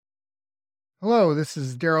Hello, this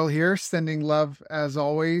is Daryl here, sending love as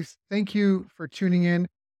always. Thank you for tuning in.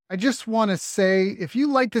 I just want to say if you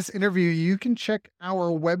like this interview, you can check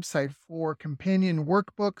our website for companion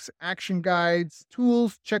workbooks, action guides,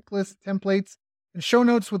 tools, checklists, templates, and show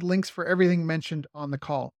notes with links for everything mentioned on the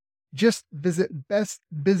call. Just visit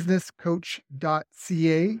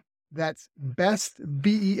bestbusinesscoach.ca. That's best,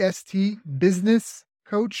 B-E-S-T,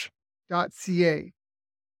 businesscoach.ca.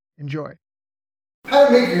 Enjoy. How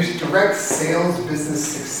to make your direct sales business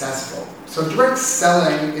successful. So direct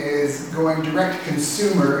selling is going direct to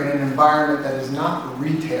consumer in an environment that is not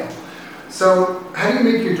retail. So how do you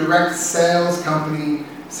make your direct sales company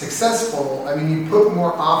successful? I mean, you put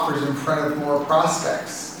more offers in front of more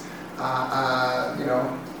prospects. At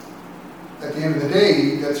the end of the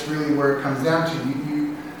day, that's really where it comes down to.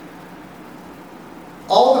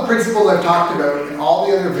 All the principles I've talked about in all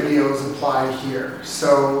the other videos apply here.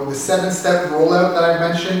 So the 7-step rollout that I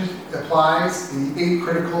mentioned applies. The 8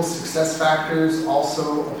 critical success factors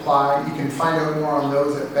also apply. You can find out more on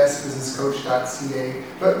those at bestbusinesscoach.ca.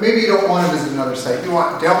 But maybe you don't want to visit another site. You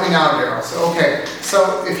want, tell me now, Daryl. So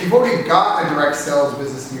if you've already got a direct sales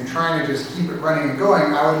business and you're trying to just keep it running and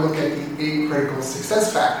going, I would look at the 8 critical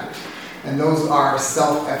success factors. And those are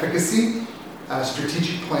self-efficacy,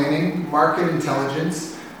 strategic planning, market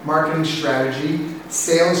intelligence, marketing strategy,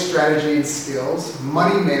 sales strategy and skills,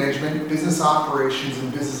 money management, business operations,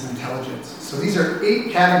 and business intelligence. So these are 8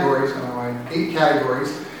 categories,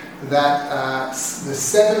 that the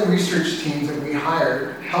 7 research teams that we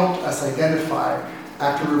hired helped us identify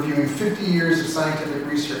after reviewing 50 years of scientific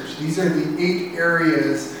research. These are the 8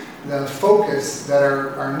 areas, the focus that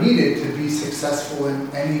are needed to be successful in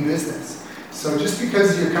any business. So just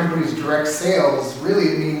because your company's direct sales, really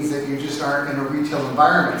it means that you just aren't in a retail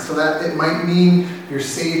environment. So that it might mean you're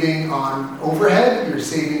saving on overhead, you're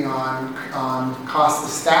saving on cost of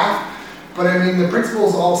staff, but I mean the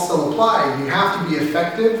principles all still apply. You have to be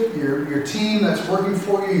effective. Your team that's working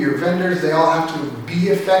for you, your vendors, they all have to be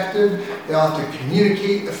effective. They all have to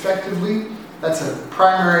communicate effectively. That's a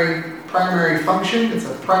primary function. It's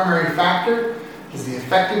a primary factor, is the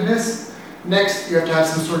effectiveness. Next, you have to have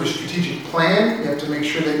some sort of strategic plan. You have to make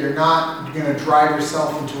sure that you're not going to drive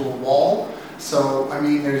yourself into a wall. So, I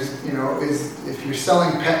mean, if you're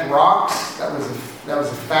selling pet rocks, that was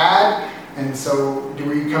a fad. And so,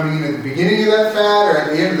 were you coming in at the beginning of that fad or at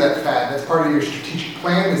the end of that fad? That's part of your strategic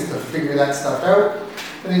plan, is to figure that stuff out.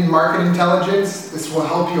 And then market intelligence, this will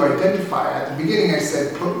help you identify. At the beginning, I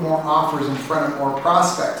said put more offers in front of more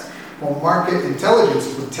prospects. Well, market intelligence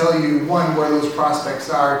would tell you, 1, where those prospects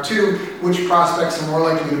are, 2, which prospects are more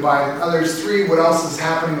likely to buy than others, 3, what else is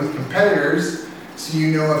happening with competitors, so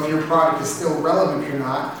you know if your product is still relevant or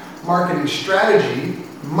not. Marketing strategy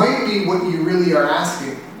might be what you really are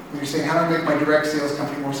asking. When you're saying, how do I make my direct sales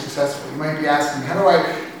company more successful? You might be asking, how do I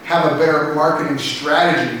have a better marketing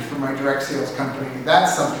strategy for my direct sales company?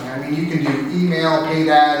 That's something. I mean, you can do email, paid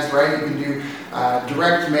ads, right? You can do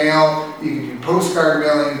direct mail, you can do postcard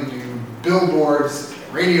mailing, you can do billboards,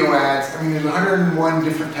 radio ads. I mean, there's 101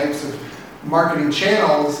 different types of marketing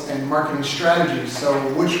channels and marketing strategies. So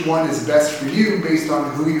which one is best for you based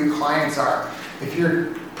on who your clients are? If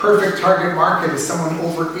your perfect target market is someone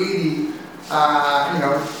over 80,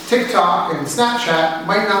 TikTok and Snapchat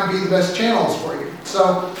might not be the best channels for you.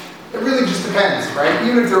 So it really just depends, right?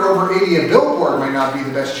 Even if they're over 80, a billboard might not be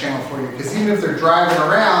the best channel for you, because even if they're driving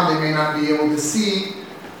around, they may not be able to see,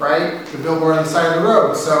 right, the billboard on the side of the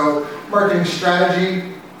road. So marketing strategy,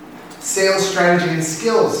 sales strategy, and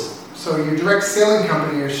skills. So your direct selling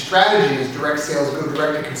company, your strategy is direct sales, go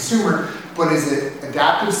direct to consumer, but is it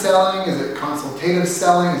adaptive selling? Is it consultative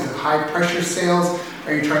selling? Is it high pressure sales?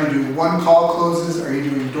 Are you trying to do one-call closes? Are you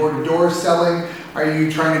doing door-to-door selling? Are you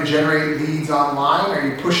trying to generate leads online? Are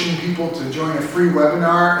you pushing people to join a free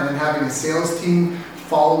webinar and then having a sales team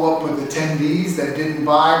follow up with attendees that didn't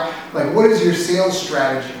buy? Like, what is your sales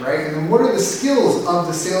strategy, right? And then what are the skills of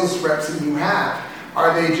the sales reps that you have?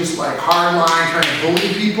 Are they just like hardline trying to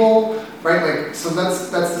bully people, right? Like, so that's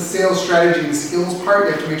the sales strategy and skills part.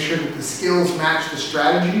 You have to make sure that the skills match the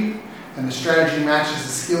strategy and the strategy matches the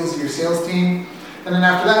skills of your sales team. And then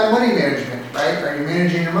after that, money management, right? Are you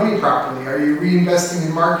managing your money properly? Are you reinvesting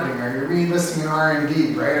in marketing? Are you reinvesting in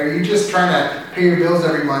R&D, right? Are you just trying to pay your bills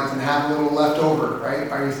every month and have a little left over, right?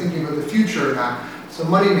 Are you thinking about the future or not? So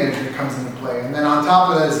money management comes into play. And then on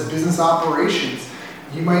top of that is business operations.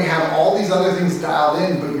 You might have all these other things dialed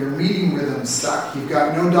in, but your meeting rhythm's stuck. You've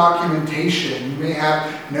got no documentation. You may have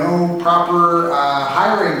no proper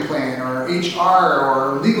hiring plan or HR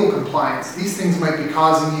or legal compliance. These things might be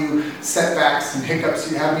causing you setbacks and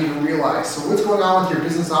hiccups you haven't even realized. So what's going on with your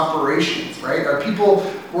business operations, right? Are people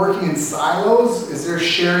working in silos? Is there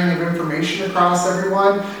sharing of information across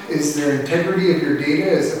everyone? Is there integrity of your data?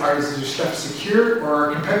 Is your stuff secure? Or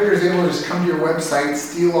are competitors able to just come to your website,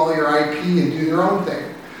 steal all your IP and do their own thing?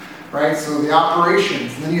 Right? So the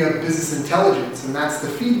operations, and then you have business intelligence, and that's the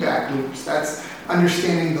feedback loops. That's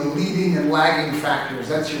understanding the leading and lagging factors.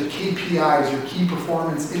 That's your KPIs, your key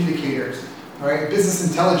performance indicators. Right? Business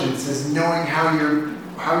intelligence is knowing how you're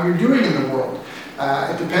doing in the world.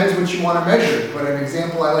 It depends what you want to measure, but an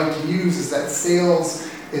example I like to use is that sales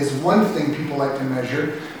is one thing people like to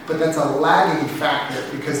measure, but that's a lagging factor,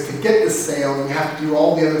 because to get the sale, you have to do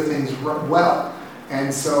all the other things well.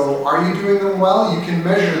 And so, are you doing them well? You can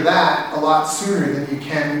measure that a lot sooner than you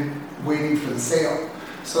can waiting for the sale.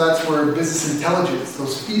 So that's where business intelligence,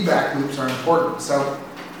 those feedback loops are important. So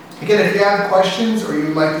again, if you have questions or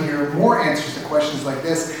you'd like to hear more answers to questions like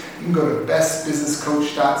this, you can go to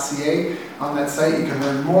bestbusinesscoach.ca. On that site, you can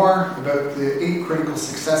learn more about the 8 critical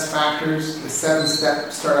success factors, the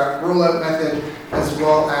 7-step startup rollout method, as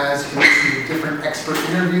well as you can listen to different expert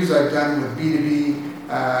interviews I've done with B2B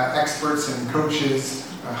experts and coaches,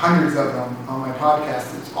 hundreds of them on my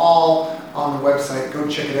podcast. It's all on the website. Go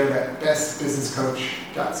check it out at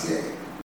bestbusinesscoach.ca.